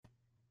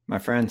My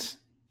friends,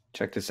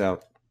 check this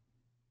out.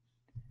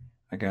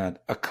 I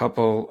got a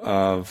couple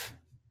of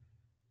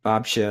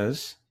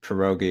babchas,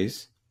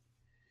 pierogies,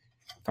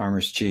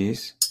 farmer's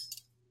cheese,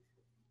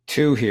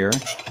 two here.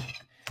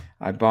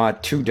 I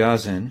bought 2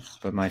 dozen,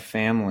 but my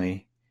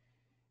family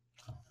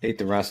ate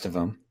the rest of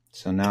them.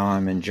 So now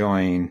I'm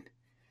enjoying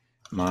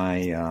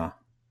my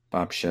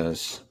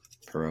babcha's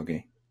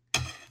pierogi.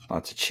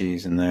 Lots of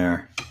cheese in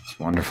there. It's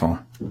wonderful.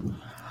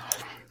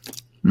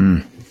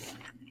 Man,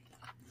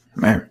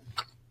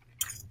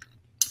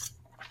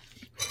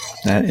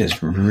 that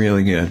is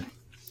really good.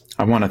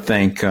 I want to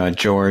thank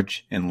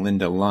George and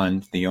Linda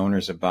Lund, the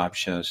owners of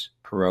Babcha's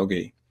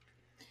Pierogi.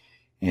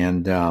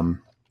 And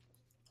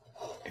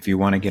if you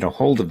want to get a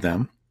hold of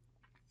them,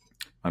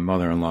 my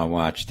mother-in-law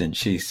watched, and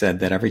she said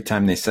that every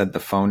time they said the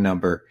phone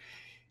number,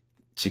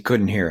 she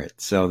couldn't hear it.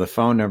 So the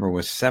phone number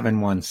was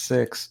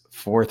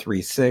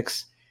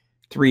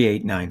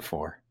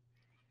 716-436-3894.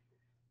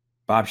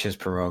 Babcha's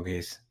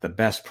Pierogies, the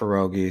best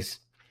pierogies.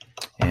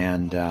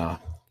 And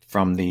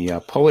from the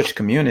Polish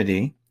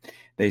community,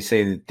 they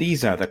say that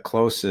these are the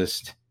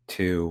closest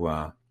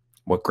to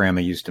what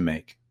grandma used to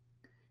make.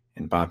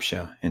 And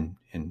babcia in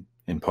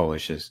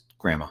Polish is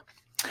grandma.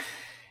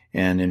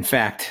 And in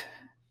fact,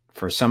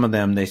 for some of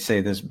them, they say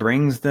this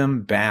brings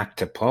them back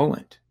to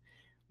Poland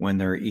when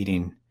they're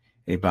eating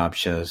a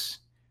babcia's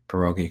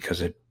pierogi,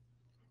 because it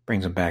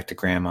brings them back to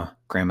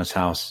grandma's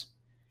house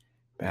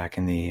back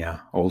in the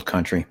old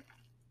country.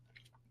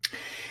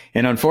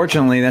 And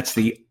unfortunately, that's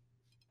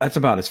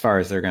about as far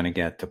as they're going to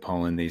get to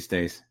Poland these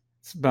days.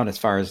 It's about as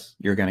far as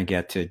you're going to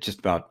get to just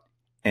about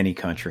any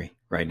country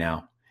right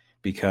now,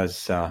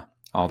 because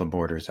all the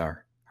borders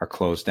are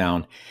closed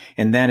down.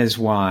 And that is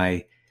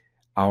why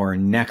our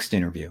next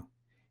interview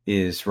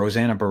is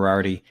Rosanna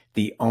Berardi,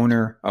 the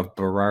owner of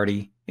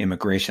Berardi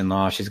Immigration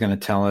Law. She's going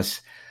to tell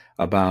us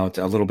about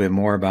a little bit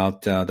more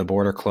about the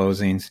border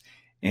closings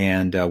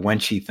and when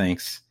she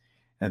thinks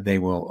that they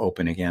will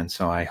open again.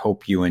 So I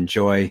hope you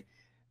enjoy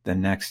the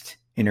next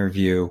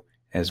interview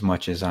as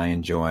much as I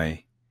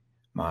enjoy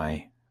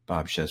my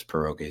babcha's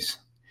pierogies.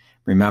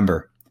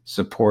 Remember,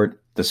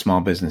 support the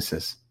small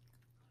businesses.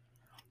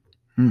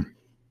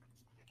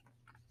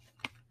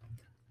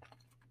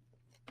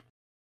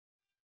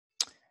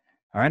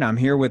 All right, I'm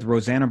here with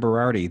Rosanna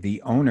Berardi,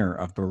 the owner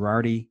of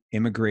Berardi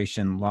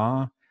Immigration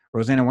Law.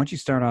 Rosanna, why don't you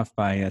start off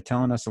by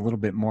telling us a little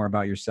bit more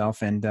about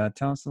yourself and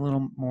tell us a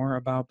little more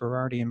about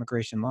Berardi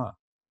Immigration Law.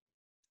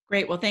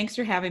 Great. Well, thanks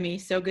for having me.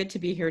 So good to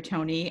be here,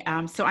 Tony.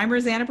 So I'm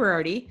Rosanna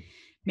Berardi,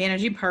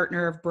 managing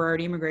partner of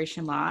Berardi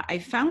Immigration Law. I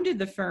founded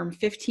the firm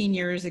 15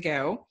 years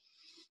ago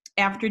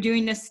after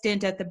doing a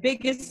stint at the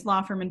biggest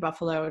law firm in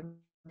Buffalo,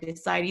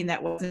 deciding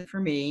that wasn't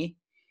for me,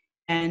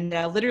 and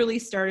literally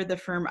started the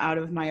firm out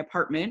of my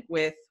apartment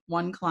with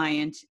one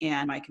client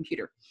and my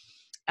computer.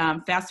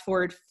 Fast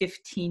forward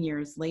 15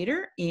 years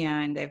later,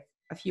 and I have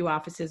a few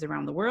offices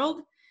around the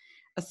world,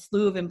 a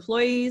slew of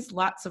employees,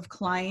 lots of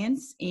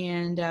clients,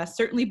 and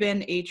certainly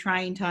been a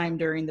trying time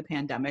during the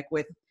pandemic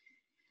with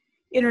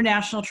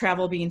international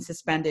travel being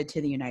suspended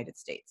to the United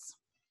States.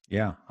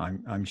 Yeah,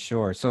 I'm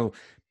sure. So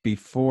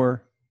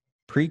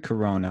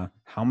pre-corona,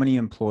 how many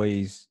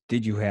employees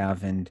did you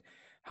have, and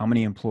how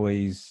many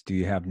employees do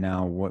you have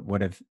now?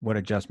 What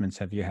adjustments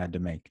have you had to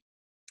make?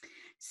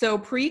 So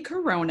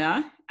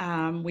pre-corona,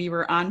 we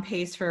were on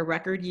pace for a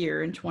record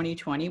year in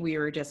 2020. We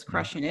were just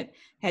crushing it.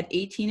 Had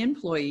 18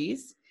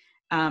 employees,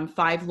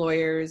 5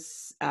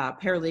 lawyers,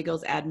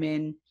 paralegals,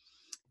 admin,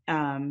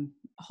 a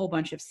whole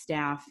bunch of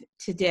staff.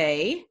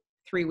 Today,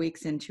 3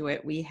 weeks into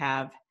it, we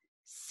have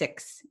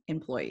 6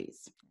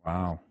 employees.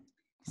 Wow.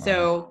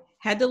 So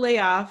had to lay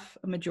off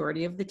a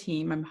majority of the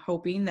team. I'm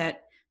hoping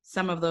that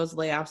some of those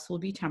layoffs will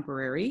be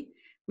temporary.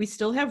 We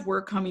still have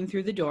work coming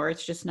through the door.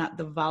 It's just not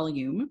the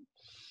volume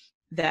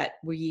that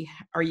we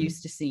are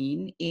used to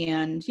seeing.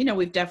 And,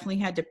 we've definitely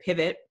had to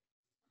pivot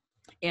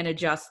and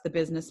adjust the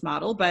business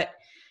model, but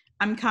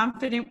I'm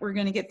confident we're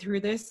going to get through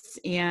this,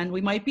 and we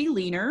might be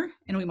leaner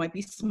and we might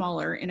be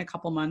smaller in a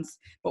couple months,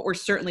 but we're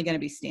certainly going to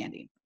be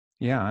standing.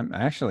 Yeah, I'm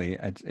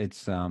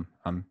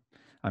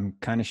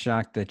kind of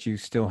shocked that you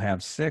still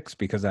have 6,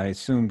 because I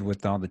assumed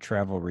with all the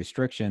travel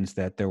restrictions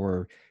that there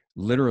was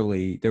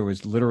literally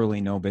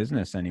no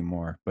business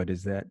anymore. But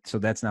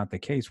that's not the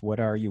case? What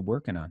are you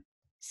working on?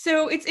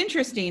 So it's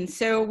interesting.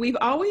 So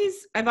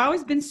I've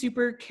always been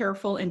super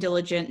careful and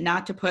diligent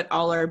not to put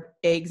all our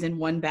eggs in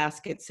one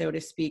basket, so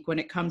to speak, when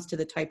it comes to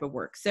the type of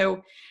work.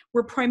 So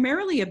we're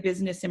primarily a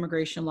business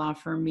immigration law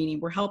firm, meaning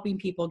we're helping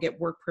people get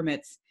work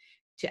permits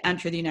to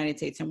enter the United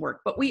States and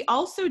work. But we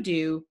also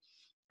do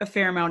a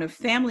fair amount of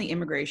family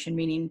immigration,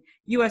 meaning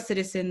U.S.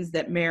 citizens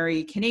that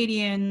marry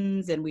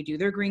Canadians, and we do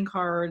their green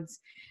cards.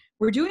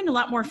 We're doing a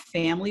lot more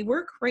family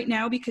work right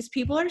now because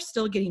people are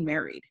still getting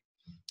married.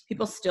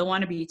 People still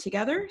want to be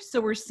together.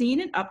 So we're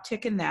seeing an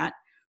uptick in that.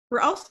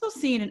 We're also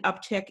seeing an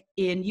uptick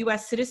in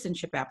U.S.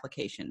 citizenship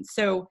applications.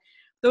 So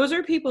those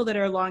are people that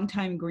are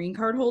longtime green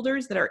card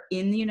holders that are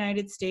in the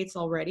United States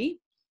already.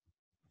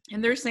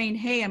 And they're saying,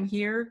 hey, I'm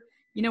here.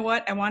 You know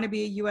what? I want to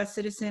be a U.S.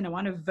 citizen. I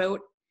want to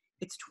vote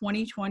It's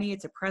 2020.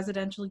 It's a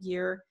presidential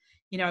year.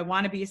 I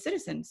want to be a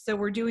citizen. So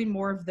we're doing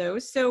more of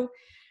those. So,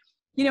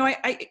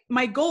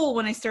 my goal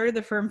when I started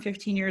the firm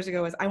 15 years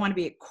ago is I want to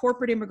be a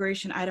corporate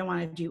immigration. I don't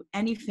want to do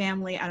any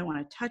family. I don't want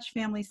to touch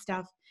family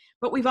stuff.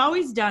 But we've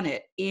always done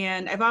it.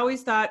 And I've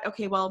always thought,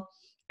 okay, well,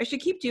 I should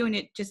keep doing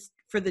it just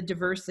for the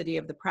diversity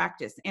of the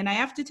practice. And I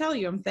have to tell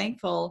you, I'm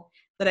thankful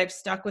that I've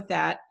stuck with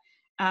that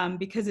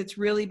because it's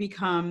really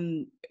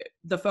become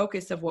the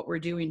focus of what we're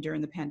doing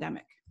during the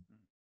pandemic.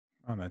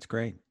 Oh, that's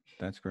great.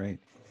 That's great.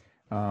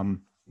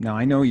 Now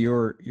I know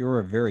you're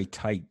a very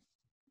tight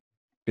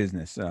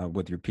business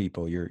with your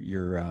people.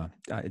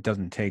 It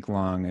doesn't take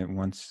long, and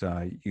once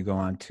you go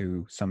on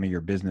to some of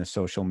your business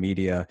social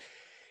media,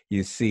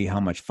 you see how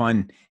much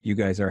fun you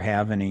guys are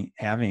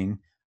having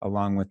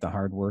along with the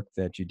hard work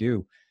that you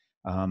do.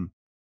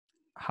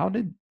 How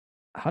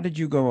did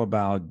you go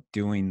about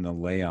doing the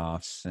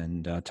layoffs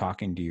and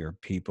talking to your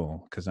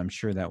people? Because I'm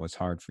sure that was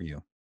hard for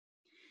you.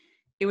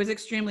 It was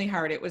extremely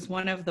hard. It was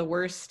one of the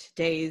worst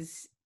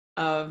days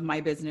of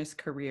my business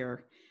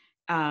career.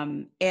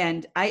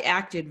 And I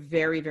acted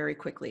very, very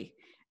quickly.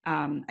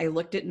 I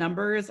looked at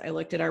numbers. I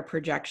looked at our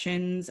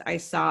projections. I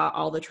saw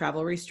all the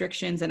travel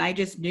restrictions, and I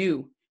just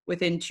knew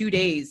within 2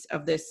 days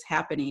of this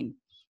happening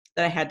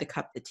that I had to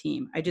cut the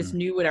team. I just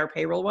knew what our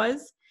payroll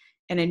was,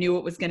 and I knew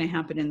what was going to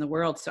happen in the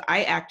world. So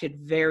I acted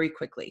very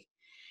quickly.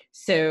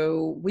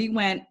 So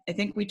I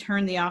think we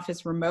turned the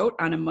office remote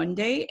on a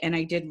Monday, and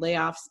I did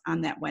layoffs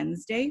on that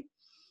Wednesday.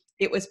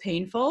 It was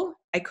painful.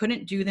 I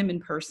couldn't do them in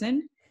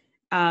person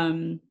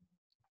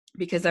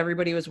because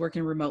everybody was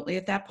working remotely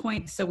at that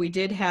point. So we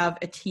did have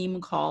a team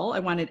call. I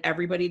wanted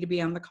everybody to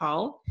be on the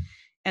call.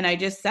 And I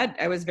just said,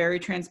 I was very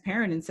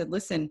transparent and said,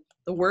 listen,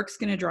 the work's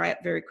going to dry up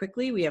very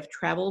quickly. We have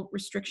travel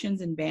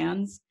restrictions and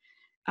bans.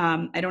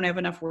 I don't have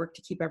enough work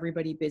to keep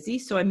everybody busy.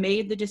 So I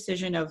made the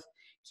decision of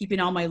keeping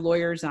all my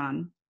lawyers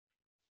on,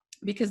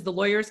 because the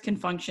lawyers can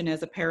function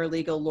as a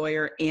paralegal,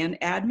 lawyer, and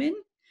admin.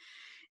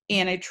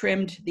 And I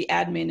trimmed the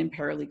admin and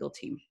paralegal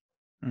team.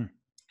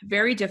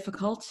 Very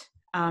difficult.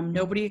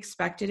 Nobody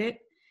expected it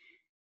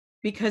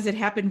because it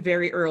happened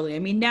very early. I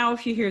mean, now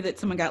if you hear that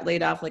someone got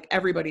laid off, like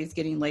everybody's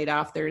getting laid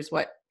off, there's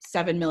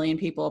 7 million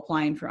people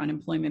applying for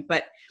unemployment,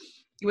 but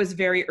it was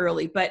very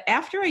early. But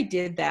after I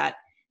did that,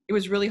 it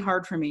was really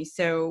hard for me.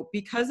 So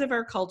because of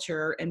our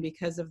culture and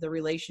because of the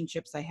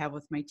relationships I have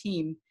with my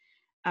team,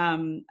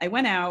 I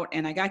went out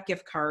and I got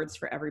gift cards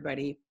for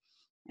everybody.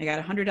 I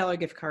got $100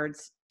 gift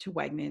cards to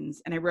Wegmans,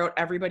 and I wrote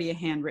everybody a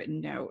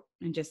handwritten note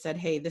and just said,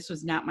 hey, this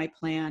was not my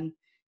plan.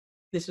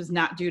 This was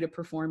not due to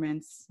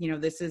performance.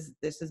 This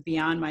is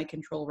beyond my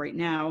control right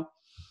now,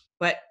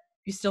 but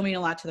you still mean a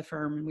lot to the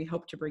firm and we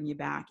hope to bring you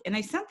back. And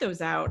I sent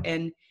those out,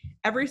 and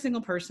every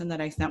single person that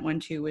I sent one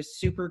to was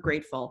super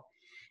grateful.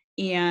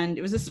 And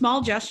it was a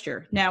small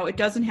gesture. Now, it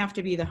doesn't have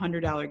to be the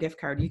 $100 gift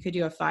card. You could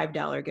do a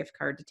 $5 gift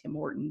card to Tim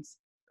Hortons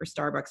or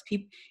Starbucks.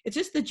 It's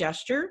just the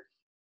gesture,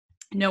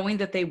 knowing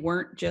that they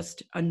weren't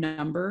just a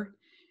number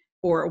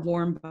or a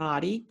warm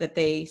body, that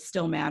they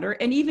still matter.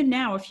 And even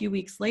now, a few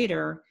weeks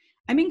later,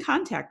 I'm in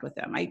contact with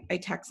them. I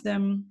text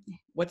them,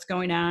 what's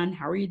going on?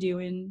 How are you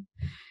doing?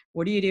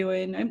 What are you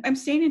doing? I'm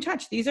staying in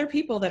touch. These are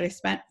people that I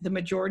spent the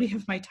majority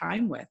of my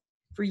time with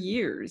for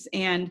years.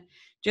 And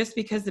just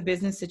because the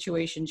business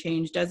situation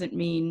changed doesn't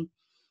mean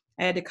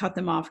I had to cut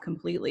them off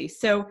completely.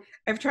 So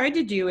I've tried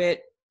to do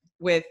it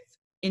with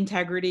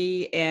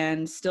integrity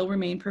and still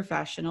remain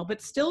professional,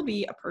 but still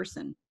be a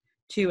person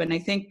too. And I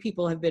think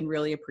people have been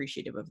really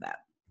appreciative of that.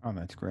 Oh,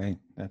 that's great.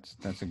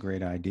 That's a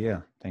great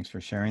idea. Thanks for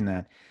sharing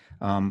that.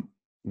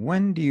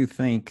 When do you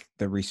think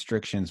the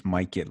restrictions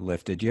might get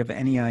lifted? Do you have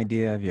any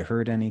idea? Have you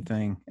heard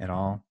anything at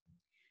all?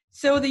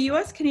 So the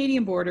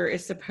U.S.-Canadian border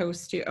is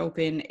supposed to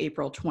open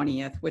April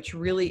 20th, which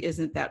really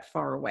isn't that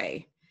far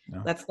away.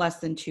 No. That's less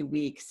than 2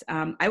 weeks.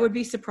 I would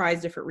be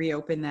surprised if it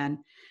reopened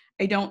then.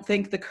 I don't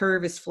think the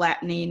curve is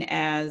flattening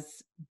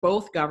as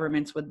both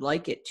governments would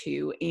like it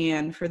to.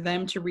 And for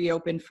them to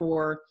reopen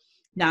for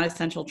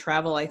non-essential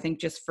travel, I think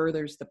just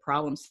furthers the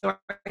problem. So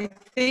I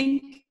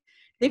think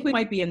we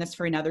might be in this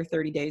for another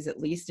 30 days at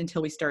least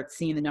until we start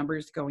seeing the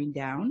numbers going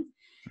down.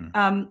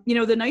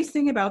 The nice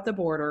thing about the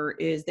border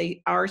is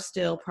they are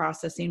still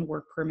processing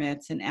work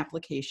permits and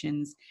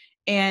applications.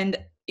 And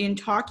in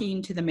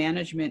talking to the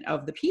management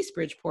of the Peace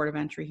Bridge Port of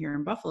Entry here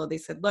in Buffalo, they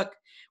said, look,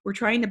 we're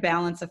trying to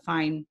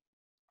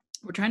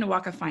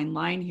walk a fine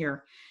line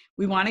here.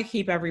 We want to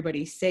keep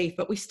everybody safe,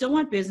 but we still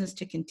want business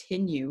to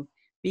continue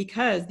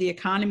because the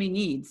economy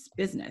needs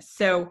business.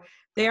 So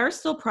they are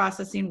still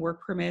processing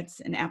work permits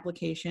and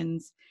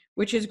applications,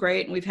 which is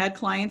great. And we've had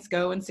clients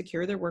go and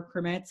secure their work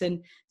permits.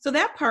 And so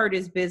that part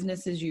is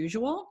business as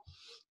usual,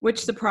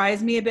 which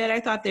surprised me a bit. I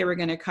thought they were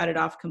going to cut it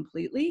off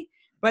completely,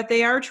 but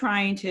they are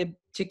trying to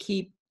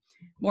keep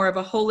more of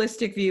a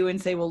holistic view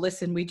and say, well,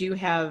 listen, we do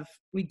have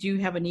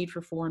a need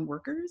for foreign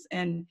workers.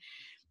 And,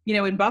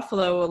 in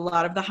Buffalo, a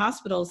lot of the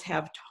hospitals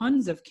have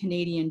tons of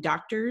Canadian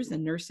doctors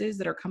and nurses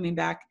that are coming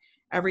back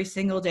every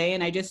single day.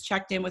 And I just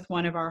checked in with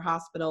one of our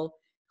hospital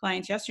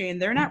clients yesterday,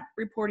 and they're not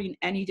reporting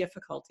any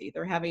difficulty.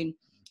 They're having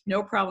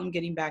no problem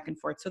getting back and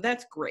forth. So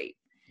that's great.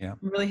 Yeah.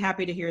 I'm really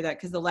happy to hear that,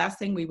 because the last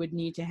thing we would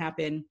need to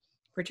happen,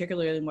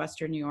 particularly in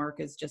Western New York,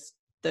 is just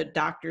the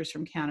doctors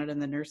from Canada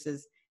and the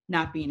nurses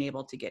not being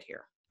able to get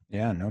here.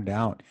 Yeah, no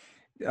doubt.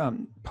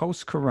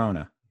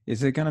 Post-corona,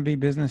 is it going to be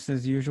business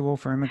as usual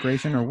for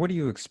immigration, or what do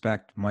you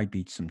expect might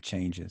be some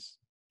changes?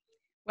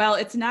 Well,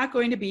 it's not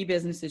going to be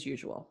business as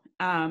usual.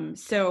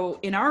 So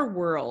in our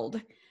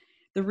world,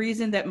 the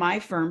reason that my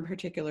firm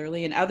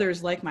particularly and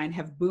others like mine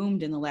have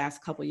boomed in the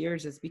last couple of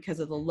years is because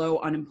of the low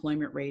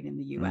unemployment rate in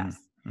the US.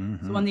 So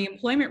Mm-hmm. when the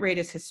employment rate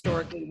is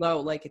historically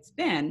low, like it's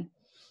been,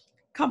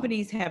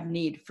 companies have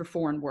need for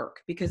foreign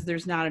work because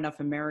there's not enough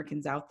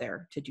Americans out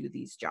there to do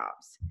these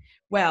jobs.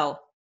 Well,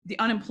 the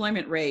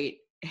unemployment rate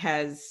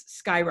has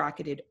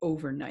skyrocketed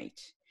overnight.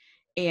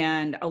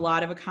 And a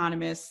lot of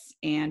economists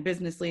and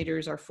business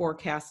leaders are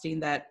forecasting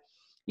that,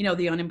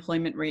 the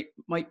unemployment rate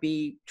might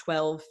be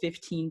 12,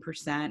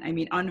 15%. I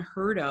mean,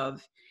 unheard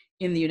of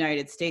in the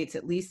United States,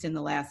 at least in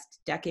the last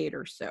decade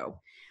or so.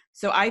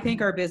 So I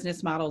think our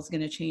business model is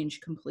going to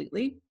change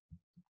completely.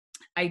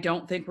 I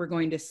don't think we're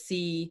going to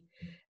see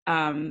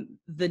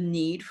the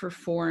need for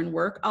foreign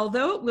work,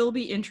 although it will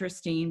be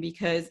interesting,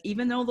 because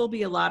even though there'll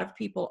be a lot of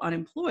people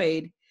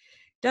unemployed,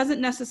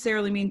 doesn't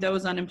necessarily mean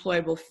those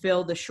unemployed will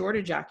fill the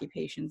shortage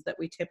occupations that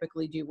we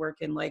typically do work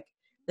in, like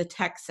the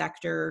tech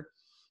sector,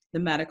 the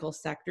medical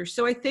sector.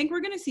 So I think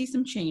we're going to see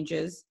some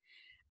changes.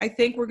 I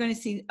think we're going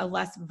to see a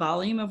less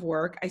volume of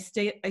work. I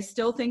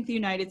still think the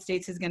United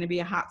States is going to be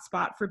a hot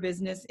spot for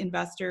business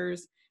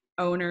investors,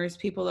 owners,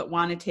 people that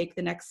want to take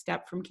the next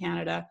step from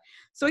Canada.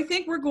 So I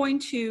think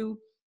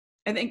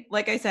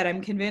like I said,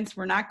 I'm convinced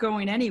we're not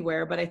going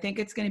anywhere, but I think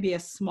it's going to be a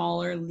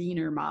smaller,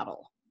 leaner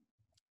model.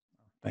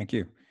 Thank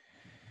you.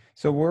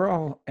 So we're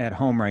all at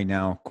home right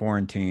now,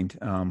 quarantined.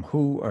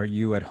 Who are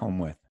you at home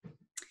with?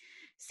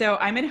 So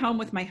I'm at home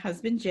with my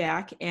husband,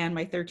 Jack, and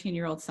my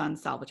 13-year-old son,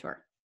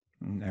 Salvatore.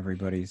 And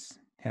everybody's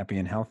happy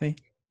and healthy?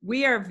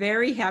 We are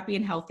very happy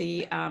and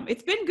healthy.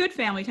 It's been good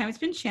family time. It's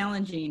been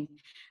challenging.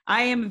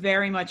 I am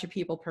very much a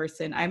people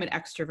person. I'm an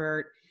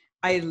extrovert.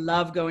 I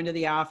love going to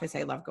the office.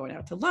 I love going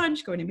out to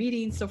lunch, going to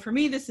meetings. So for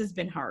me, this has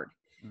been hard.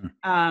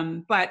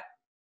 But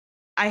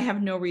I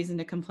have no reason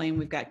to complain.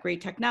 We've got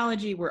great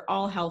technology. We're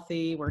all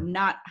healthy. We're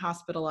not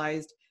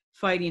hospitalized,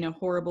 fighting a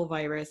horrible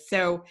virus.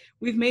 So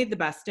we've made the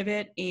best of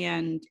it.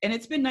 And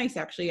it's been nice,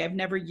 actually. I've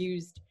never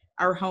used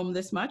our home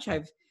this much.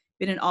 I've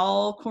been in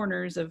all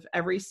corners of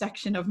every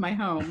section of my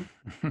home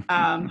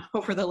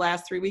over the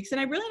last 3 weeks. And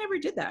I really never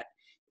did that.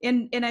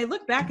 And I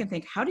look back and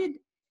think, how did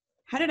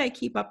I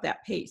keep up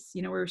that pace?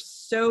 We're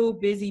so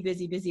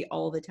busy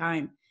all the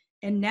time.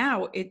 And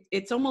now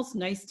it's almost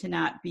nice to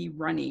not be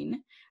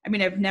running. I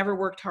mean, I've never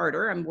worked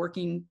harder. I'm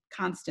working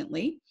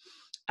constantly.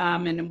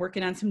 And I'm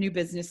working on some new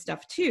business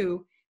stuff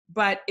too,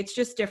 but it's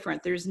just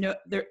different.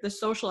 The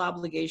social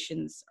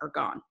obligations are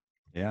gone.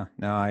 Yeah,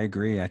 no, I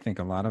agree. I think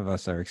a lot of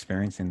us are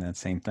experiencing that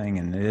same thing,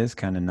 and it is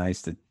kind of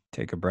nice to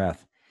take a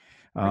breath.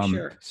 For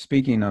sure.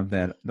 Speaking of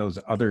those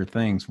other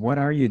things, what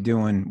are you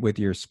doing with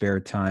your spare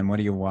time? What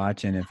are you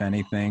watching, if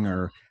anything,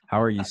 or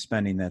how are you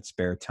spending that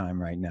spare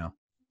time right now?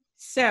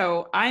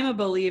 So I'm a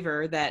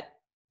believer that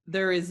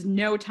there is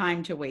no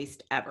time to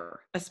waste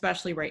ever,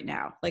 especially right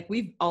now. Like,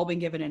 we've all been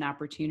given an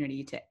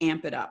opportunity to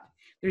amp it up.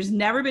 There's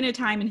never been a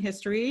time in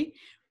history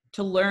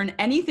to learn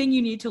anything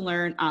you need to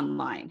learn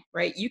online,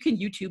 right? You can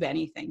YouTube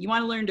anything. You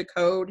want to learn to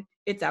code,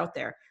 it's out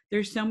there.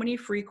 There's so many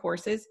free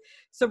courses.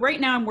 So right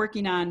now I'm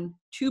working on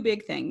two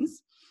big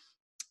things.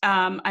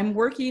 I'm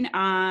working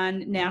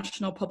on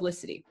national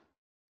publicity.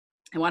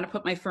 I want to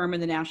put my firm in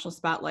the national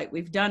spotlight.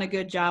 We've done a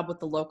good job with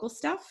the local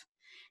stuff.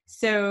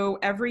 So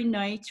every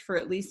night for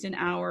at least an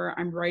hour,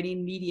 I'm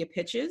writing media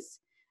pitches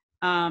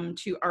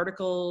to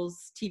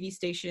articles, TV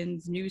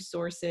stations, news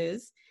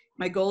sources.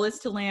 My goal is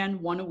to land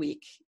one a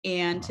week.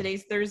 And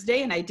today's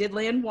Thursday, and I did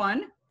land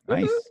one.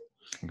 Nice.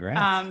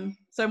 Congrats.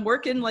 So I'm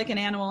working like an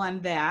animal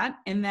on that.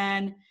 And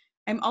then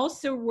I'm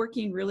also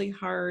working really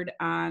hard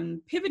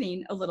on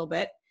pivoting a little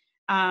bit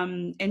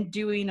and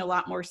doing a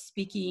lot more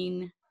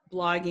speaking,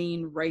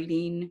 blogging,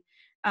 writing.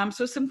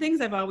 So some things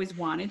I've always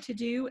wanted to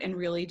do and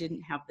really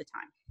didn't have the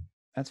time.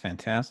 That's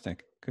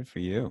fantastic. Good for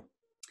you.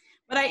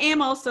 But I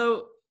am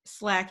also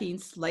slacking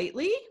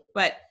slightly,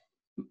 but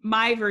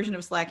my version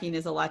of slacking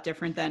is a lot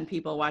different than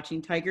people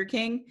watching Tiger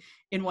King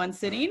in one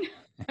sitting.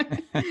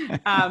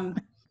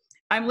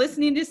 I'm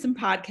listening to some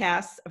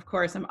podcasts. Of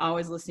course, I'm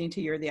always listening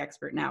to You're the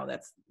Expert Now.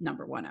 That's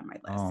number one on my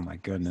list. Oh my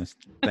goodness.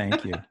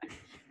 Thank you.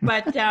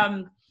 But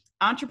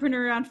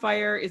Entrepreneur on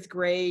Fire is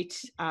great.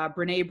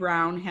 Brene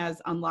Brown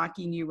has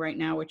Unlocking You right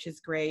now, which is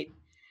great.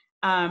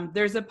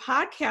 There's a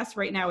podcast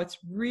right now. It's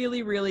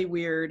really, really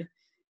weird.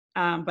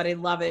 But I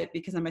love it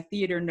because I'm a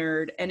theater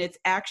nerd, and it's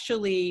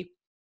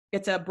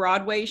a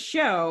Broadway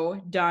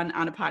show done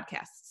on a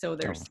podcast. So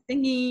there's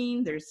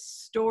singing, there's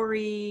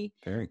story.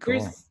 Very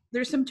cool.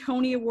 There's some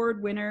Tony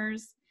Award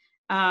winners.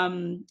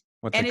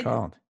 What's it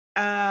called?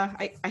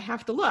 I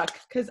have to look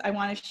because I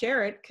want to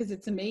share it because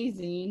it's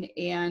amazing.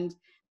 And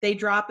they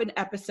drop an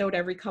episode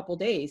every couple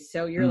days.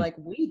 So you're like,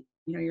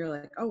 you're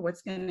like, oh,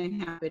 what's going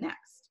to happen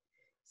next?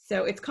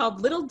 So it's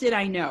called Little Did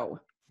I Know,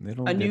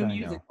 Little a did new I know.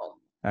 musical.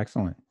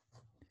 Excellent.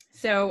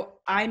 So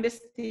I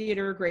miss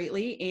theater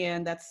greatly,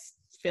 and that's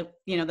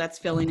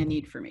filling a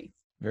need for me.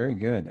 Very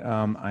good.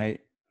 I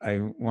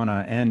want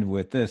to end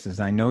with this. Is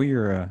I know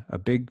you're a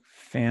big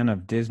fan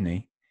of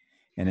Disney,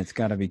 and it's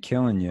got to be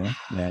killing you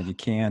that you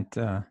can't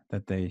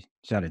that they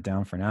shut it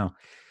down for now.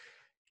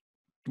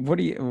 What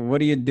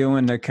are you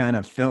doing to kind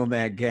of fill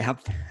that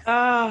gap?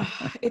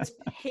 It's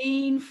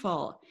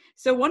painful.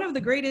 So one of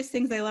the greatest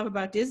things I love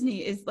about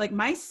Disney is like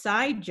my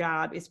side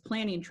job is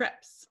planning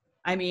trips.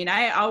 I mean,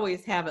 I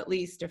always have at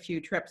least a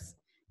few trips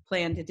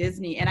planned to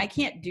Disney, and I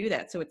can't do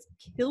that. So it's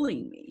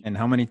killing me. And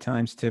how many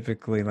times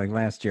typically, like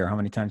last year, how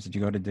many times did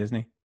you go to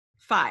Disney?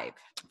 5.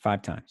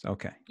 5 times.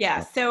 Okay.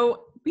 Yeah.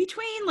 So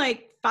between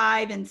like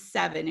 5 and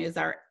 7 is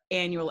our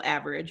annual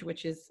average,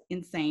 which is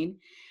insane.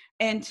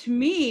 And to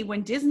me,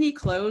 when Disney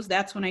closed,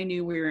 that's when I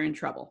knew we were in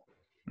trouble.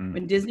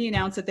 When Disney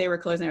announced that they were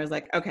closing, I was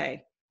like,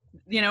 okay.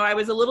 I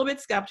was a little bit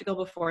skeptical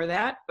before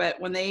that, but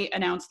when they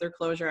announced their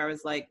closure, I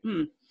was like,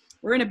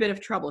 we're in a bit of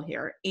trouble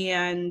here.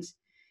 And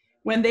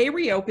when they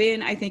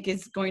reopen, I think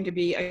is going to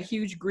be a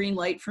huge green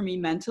light for me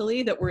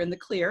mentally that we're in the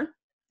clear.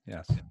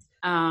 Yes.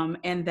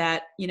 And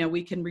that,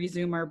 we can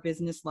resume our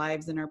business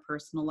lives and our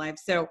personal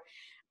lives. So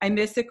I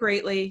miss it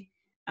greatly.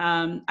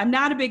 I'm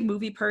not a big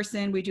movie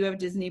person. We do have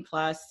Disney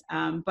Plus,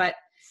 but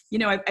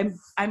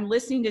I'm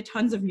listening to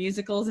tons of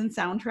musicals and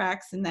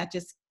soundtracks, and that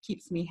just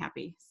keeps me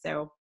happy.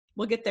 So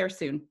we'll get there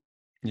soon.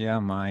 Yeah,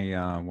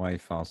 my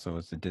wife also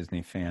is a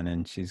Disney fan,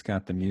 and she's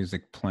got the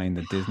music playing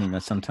the Disney.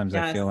 Sometimes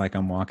Yes. I feel like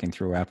I'm walking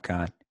through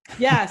Epcot.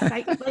 Yes,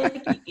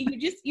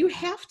 you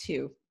have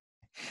to.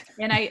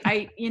 And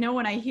I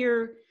when I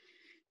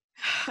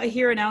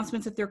hear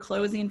announcements that they're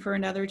closing for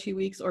another 2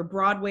 weeks, or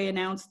Broadway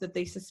announced that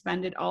they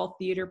suspended all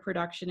theater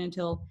production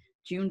until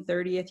June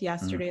 30th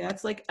yesterday.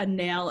 That's like a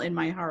nail in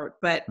my heart.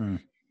 But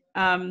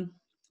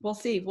we'll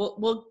see.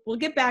 We'll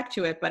get back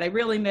to it. But I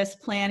really miss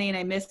planning.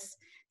 I miss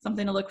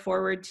something to look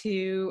forward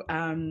to.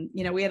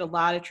 We had a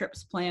lot of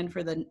trips planned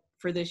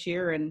for this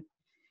year, and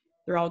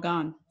they're all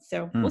gone.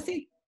 So we'll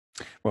see.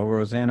 Well,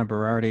 Rosanna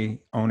Berardi,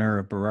 owner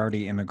of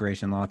Berardi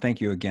Immigration Law,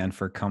 thank you again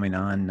for coming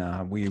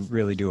on. We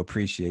really do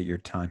appreciate your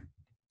time.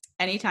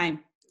 Anytime.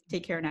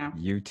 Take care now.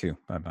 You too.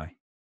 Bye-bye.